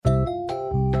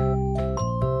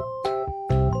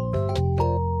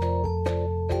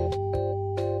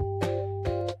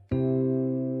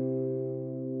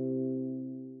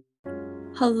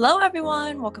Hello,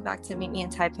 everyone. Welcome back to Meet Me in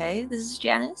Taipei. This is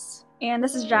Janice. And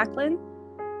this is Jacqueline.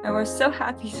 And we're so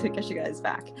happy to get you guys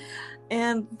back.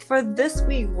 And for this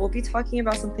week, we'll be talking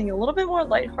about something a little bit more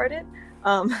lighthearted.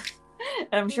 And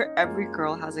I'm sure every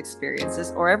girl has experienced this,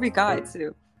 or every guy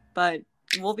too. But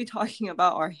we'll be talking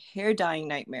about our hair dyeing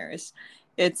nightmares.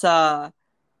 It's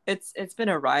been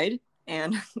a ride,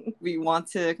 and we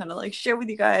want to kind of like share with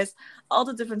you guys all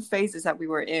the different phases that we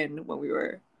were in when we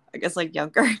were, I guess, like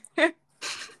younger.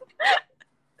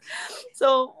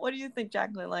 So what do you think,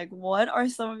 Jacqueline? Like, what are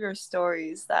some of your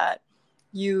stories that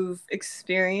you've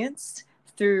experienced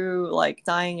through like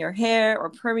dyeing your hair or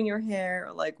perming your hair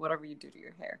or like whatever you do to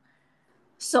your hair?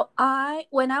 So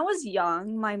when I was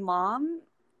young, my mom,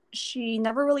 she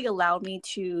never really allowed me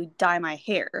to dye my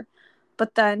hair.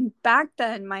 But then back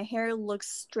then, my hair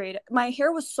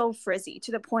was so frizzy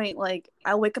to the point like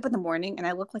I wake up in the morning and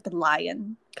I look like a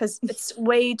lion because it's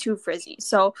way too frizzy.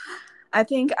 So I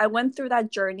think I went through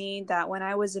that journey that when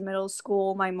I was in middle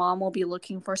school, my mom will be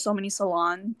looking for so many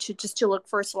salon to look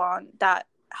for a salon that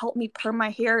helped me perm my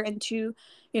hair and to,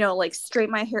 like straighten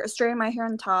my hair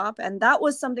on top. And that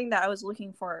was something that I was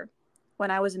looking for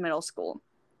when I was in middle school.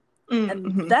 Mm-hmm.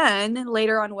 And then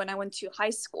later on, when I went to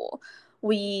high school,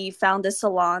 we found this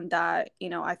salon that,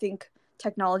 I think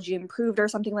technology improved or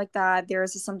something like that.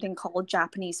 There's something called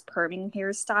Japanese perming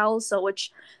hairstyle. So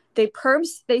which they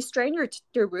straighten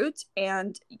your roots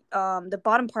and the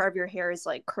bottom part of your hair is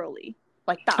like curly,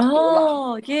 like that.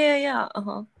 Oh, yeah.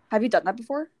 Uh-huh. Have you done that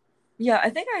before? Yeah, I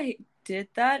think I did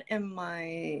that in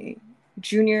my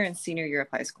junior and senior year of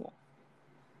high school.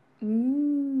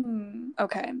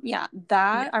 Okay. Yeah,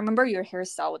 that. Yeah. I remember your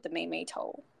hairstyle with the Mei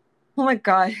toe. Oh my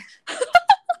God.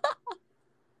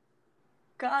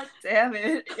 God damn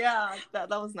it. Yeah, that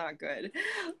was not good.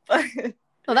 But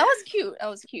no, that was cute. That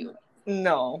was cute.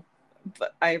 No,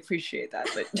 but I appreciate that,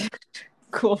 but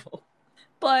cool.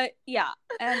 But yeah,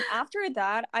 and after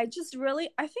that, I think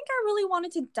I really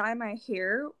wanted to dye my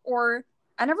hair, or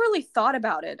I never really thought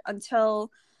about it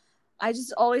until I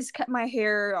just always kept my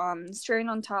hair straight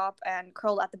on top and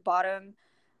curled at the bottom.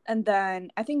 And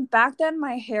then I think back then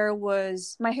my hair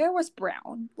was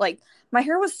brown. Like my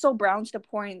hair was so brown to the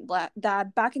point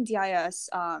that back in DIS,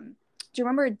 do you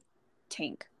remember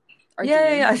Tank?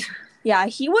 Yeah. Yeah,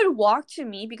 he would walk to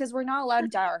me because we're not allowed to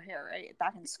dye our hair, right,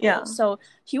 back in school. Yeah. So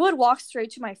he would walk straight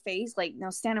to my face, like,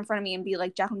 stand in front of me and be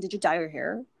like, Jacqueline, did you dye your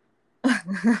hair?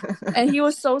 And he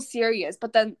was so serious.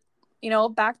 But then,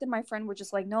 back then my friend was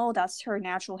just like, no, that's her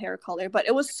natural hair color. But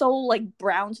it was so, like,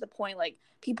 brown to the point, like,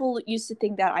 people used to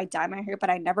think that I dye my hair, but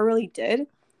I never really did.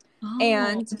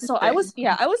 And so I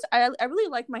really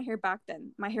liked my hair back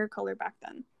then, my hair color back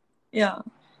then. Yeah.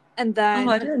 And then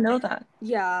I didn't know that.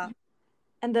 Yeah.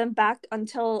 And then back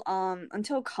until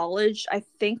college, I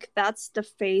think that's the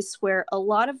phase where a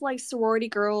lot of like sorority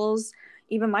girls,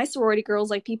 even my sorority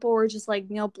girls, like people were just like,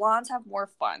 blondes have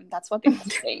more fun. That's what they were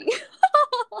saying.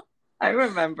 I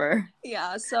remember.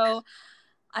 Yeah, so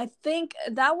I think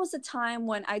that was a time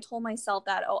when I told myself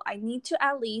that, I need to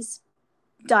at least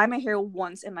dye my hair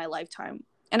once in my lifetime.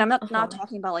 And I'm not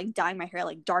talking about like dyeing my hair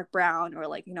like dark brown or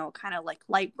like, kind of like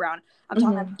light brown. I'm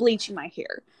talking about bleaching my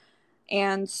hair.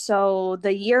 And so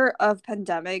the year of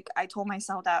pandemic, I told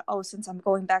myself that, since I'm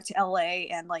going back to LA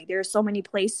and like there's so many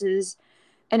places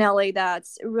in LA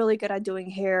that's really good at doing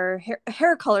hair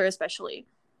color especially.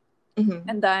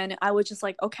 And then I was just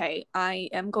like, okay, I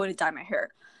am going to dye my hair.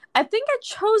 I think I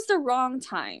chose the wrong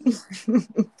time.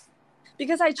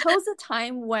 Because I chose the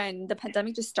time when the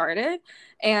pandemic just started.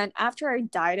 And after I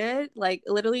dyed it, like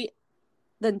literally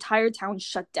the entire town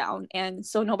shut down. And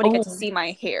so nobody gets to see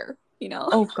my hair.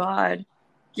 Oh God.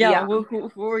 Yeah.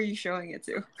 Who were you showing it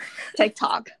to?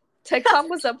 TikTok. TikTok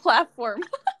was a platform.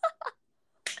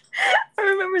 I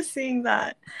remember seeing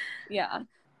that. Yeah.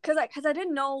 Because I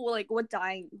didn't know like what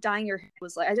dyeing your hair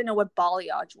was like. I didn't know what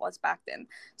balayage was back then.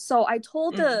 So I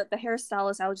told the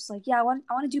hairstylist, I was just like, yeah, I want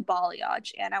to do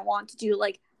balayage and I want to do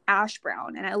like ash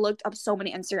brown. And I looked up so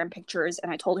many Instagram pictures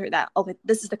and I told her that, okay,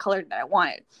 this is the color that I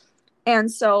wanted.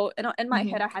 And so in my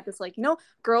head, I had this like,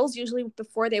 girls usually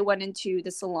before they went into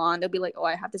the salon, they'll be like,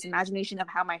 I have this imagination of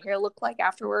how my hair looked like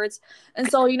afterwards. And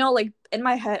so, like in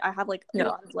my head, I have like a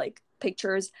lot of like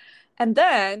pictures. And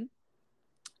then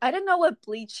I didn't know what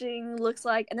bleaching looks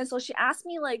like. And then so she asked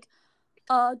me like,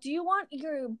 do you want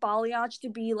your balayage to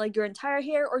be like your entire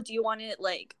hair or do you want it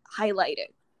like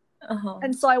highlighted?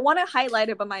 And so I want to highlight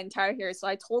it by my entire hair. So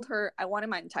I told her I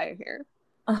wanted my entire hair.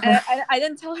 And I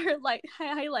didn't tell her like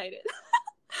highlight it.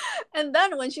 And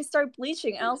then when she started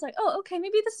bleaching, I was like, oh, okay,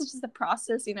 maybe this is just the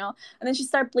process, And then she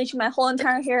started bleaching my whole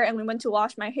entire hair and we went to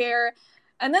wash my hair.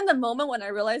 And then the moment when I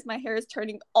realized my hair is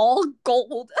turning all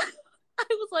gold, I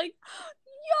was like,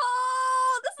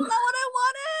 yo, this is not what I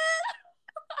wanted.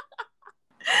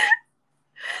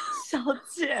 小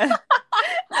姐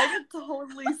I could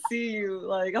totally see you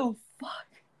like, oh fuck.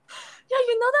 Yeah,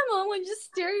 you know that moment when you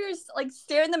just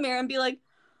stare in the mirror and be like,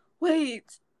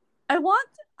 wait, I want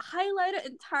highlighted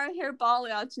entire hair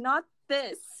balayage, not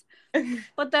this.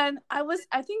 But then I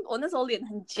think 我那时候脸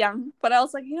很僵, but I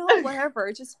was like, you know what,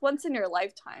 whatever, just once in your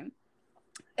lifetime.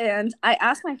 And I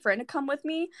asked my friend to come with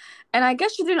me, and I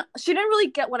guess she didn't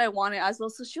really get what I wanted as well.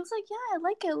 So she was like, yeah, I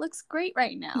like it. It looks great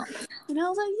right now. And I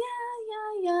was like,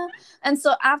 yeah. And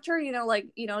so after,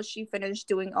 she finished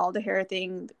doing all the hair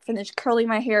thing, finished curling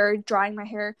my hair, drying my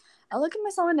hair, I look at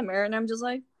myself in the mirror and I'm just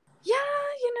like, yeah,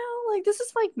 like this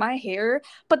is like my hair.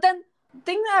 But then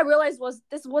thing that I realized was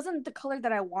this wasn't the color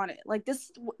that I wanted. Like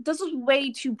this was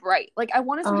way too bright. Like I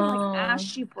wanted something like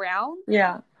ashy brown.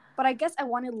 Yeah. But I guess I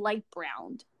wanted light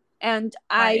brown. And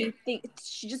I think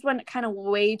she just went kind of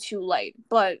way too light.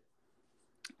 But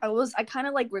I kind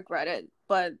of like regret it.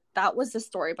 But that was the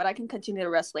story. But I can continue the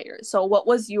rest later. So what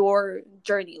was your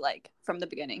journey like from the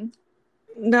beginning?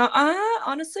 No,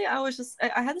 honestly, I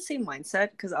had the same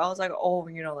mindset because I was like, oh,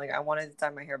 like I wanted to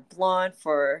dye my hair blonde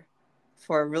for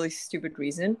a really stupid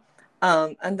reason.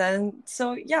 And then,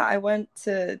 so yeah, I went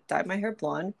to dye my hair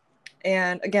blonde.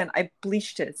 And again, I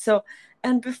bleached it. So,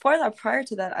 and before that, prior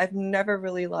to that, I've never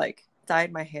really like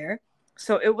dyed my hair.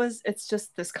 So it's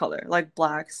just this color, like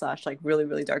black / like really,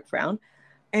 really dark brown.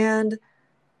 And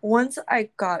once I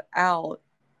got out,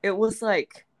 it was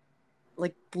like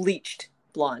bleached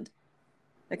blonde,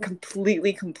 like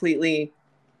completely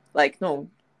like no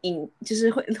就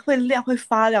是会亮会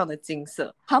发亮的金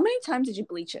色. How many times did you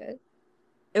bleach it?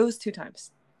 It was 2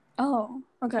 times. Oh,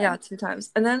 okay. Yeah, 2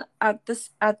 times. And then at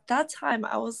that time,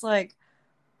 I was like,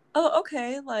 oh,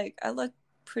 okay, like I look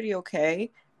pretty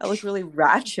okay. I look really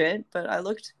ratchet, but I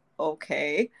looked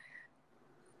okay.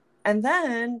 And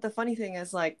then the funny thing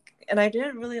is like, and I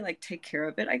didn't really like take care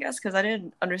of it, I guess, because I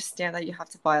didn't understand that you have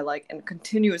to buy like and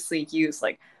continuously use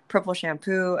like purple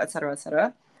shampoo, etc.,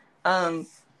 etc. And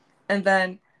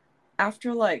then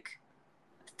after like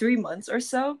 3 months or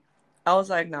so, I was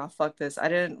like, nah, fuck this. I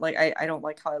didn't like I don't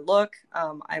like how I look.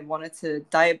 I wanted to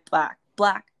dye it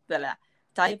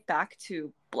dye it back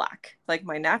to black, like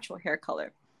my natural hair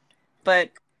color.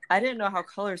 But I didn't know how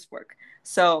colors work.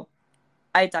 So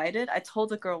I dyed it. I told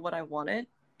the girl what I wanted,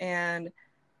 and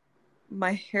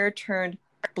my hair turned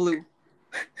blue.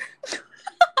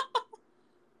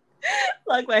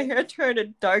 Like my hair turned a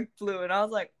dark blue, and I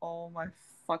was like, oh my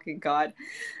fucking god.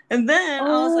 And then I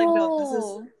was like, no, this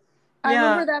is I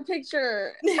remember that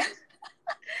picture.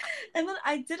 And then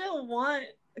I didn't want,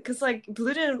 because like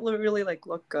blue didn't really like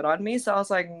look good on me, so I was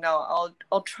like, no,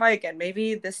 I'll try again,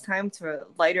 maybe this time to a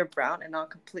lighter brown and not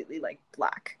completely like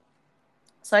black.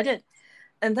 So I did,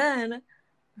 and then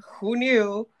who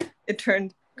knew it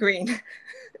turned green.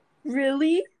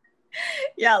 Really?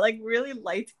 Yeah, like really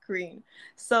light green.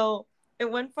 So it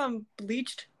went from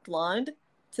bleached blonde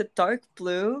to dark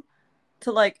blue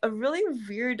to like a really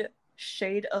weird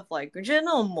shade of like 我觉得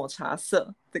那种抹茶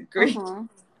色, the green.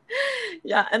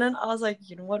 Yeah, and then I was like,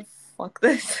 you know what, fuck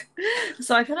this.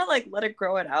 So I kind of like let it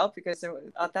grow it out because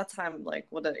at that time like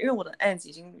因为我的 ends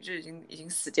已经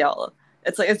死掉了.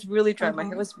 It's like it's really dry. My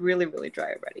hair was really, really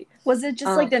dry already. Was it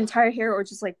just like the entire hair or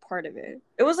just like part of it?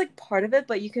 It was like part of it,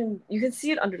 but you can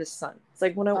see it under the sun. It's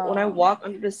like when I walk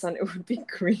under the sun, it would be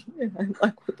green, and I'm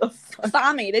like, what the fuck?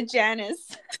 发霉的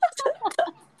Janice.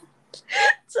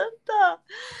 真的.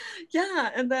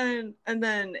 Yeah, and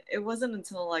then it wasn't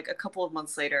until like a couple of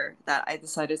months later that I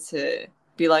decided to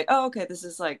be like, oh, okay, this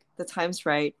is like the time's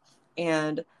right,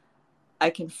 and I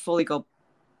can fully go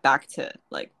back to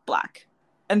like black.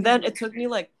 And then it took me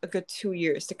like a good 2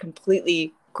 years to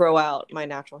completely grow out my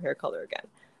natural hair color again.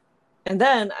 And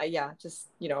then just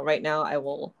right now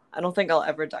I don't think I'll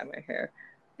ever dye my hair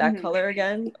that color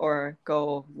again or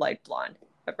go light blonde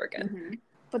ever again.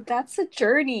 But that's a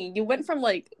journey. You went from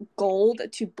like gold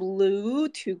to blue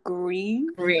to green.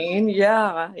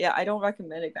 Yeah, I don't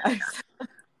recommend it, guys.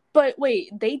 But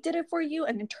wait, they did it for you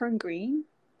and it turned green,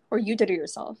 or you did it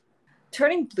yourself?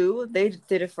 Turning blue, they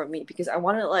did it for me because I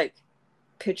wanted like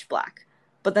pitch black.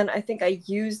 But then I think I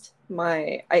used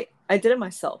I did it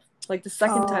myself. Like the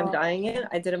second time dyeing it,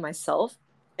 I did it myself,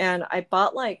 and I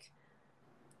bought like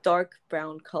dark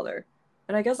brown color,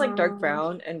 and I guess like dark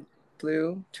brown and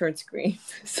blue turns green.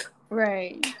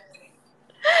 Right.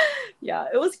 Yeah,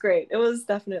 it was great. It was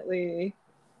definitely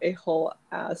a whole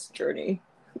ass journey.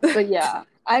 But yeah,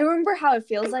 I remember how it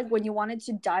feels like when you wanted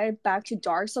to dye it back to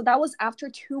dark. So that was after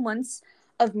 2 months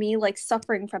of me like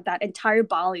suffering from that entire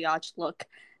balayage look.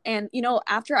 And you know,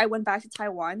 after I went back to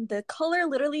Taiwan, the color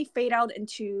literally fade out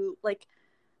into like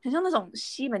很像那种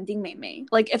西门町妹妹.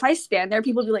 Like if I stand there,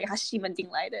 people be like, 她西门町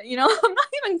来的, you know? I'm not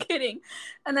even kidding.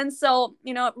 And then so,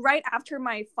 you know, right after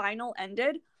my final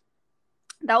ended,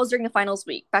 that was during the finals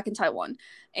week back in Taiwan.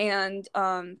 And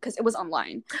because it was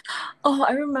online. Oh,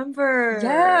 I remember.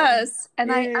 Yes. And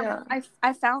Yeah.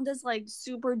 I found this like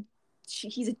super,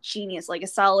 he's a genius, like a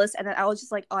stylist. And then I was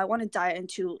just like, oh, I want to dye it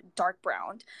into dark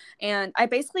brown. And I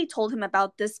basically told him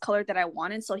about this color that I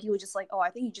wanted. So he was just like, oh,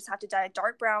 I think you just have to dye it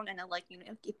dark brown. And then like, you know,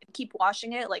 keep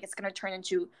washing it. Like it's going to turn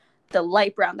into the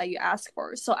light brown that you asked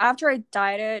for. So after I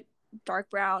dyed it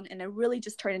dark brown, and it really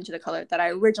just turned into the color that I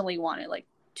originally wanted, like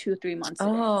 2-3 months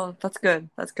ago. Oh, that's good.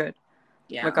 That's good.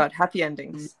 Yeah. Oh my God, happy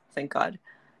endings. Thank God.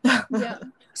 Yeah.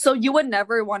 So you would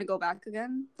never want to go back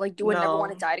again? Like you would never No.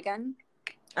 want to dye it again?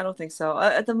 I don't think so.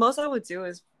 At the most I would do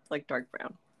is like dark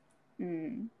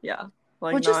brown. Yeah.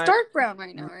 Like Which is dark brown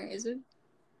right now, right? Is it?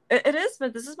 It is,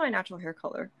 but this is my natural hair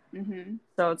color.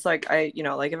 So it's like I, you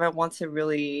know, like if I want to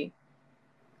really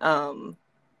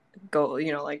go,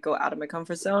 you know, like go out of my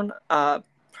comfort zone,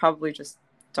 probably just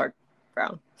dark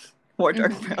brown. More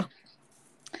dark brown.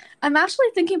 I'm actually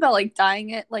thinking about like dyeing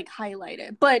it like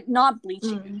highlighted, but not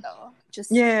bleaching it though.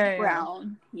 Just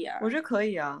brown. Yeah. 我觉得可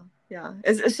以啊. Yeah.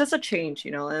 It's just a change,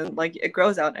 you know, and like it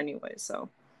grows out anyway, so.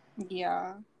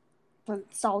 Yeah. But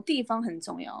扫地方很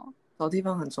重要. 找地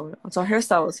方很重要，找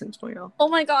hairstylist 很重要. Oh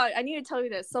my God, I need to tell you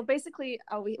this. So basically,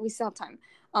 we still have time.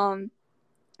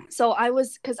 So I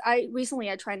was, because I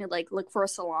tried to like look for a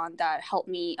salon that helped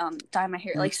me dye my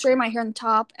hair, like straighten my hair on the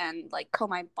top and like curl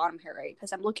my bottom hair, right?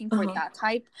 Because I'm looking for that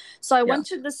type. So I went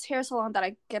to this hair salon that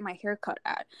I get my hair cut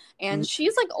at, and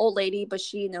she's like old lady, but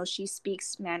she, you know, she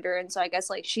speaks Mandarin, so I guess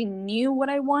like she knew what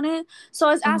I wanted. So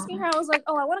I was asking her, I was like,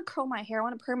 oh, I want to curl my hair, I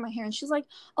want to perm my hair, and she's like,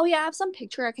 oh yeah, I have some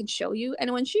picture I can show you.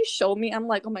 And when she showed me, I'm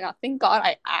like, oh my God, thank God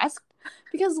I asked,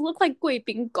 because it looked like 贵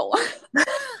宾狗.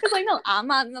 It's like no 阿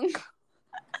嬷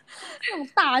那种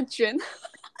大卷.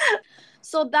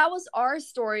 So that was our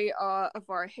story of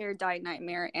our hair dye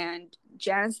nightmare, and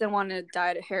Janice didn't want to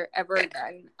dye the hair ever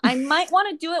again. I might want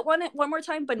to do it one more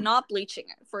time, but not bleaching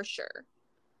it for sure.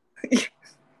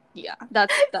 Yeah,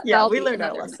 yeah, we learned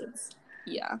our lessons.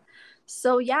 Yeah.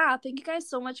 So yeah, thank you guys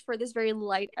so much for this very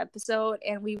light episode,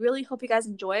 and we really hope you guys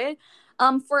enjoy it.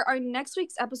 For our next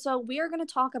week's episode, we are going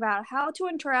to talk about how to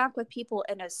interact with people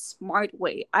in a smart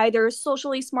way, either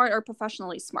socially smart or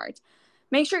professionally smart.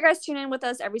 Make sure you guys tune in with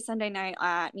us every Sunday night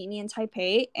at Mimi in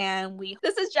Taipei, and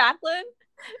this is Jacqueline.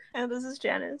 And this is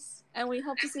Janice. And we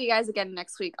hope to see you guys again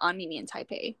next week on Mimi in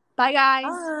Taipei. Bye, guys.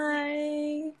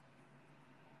 Bye.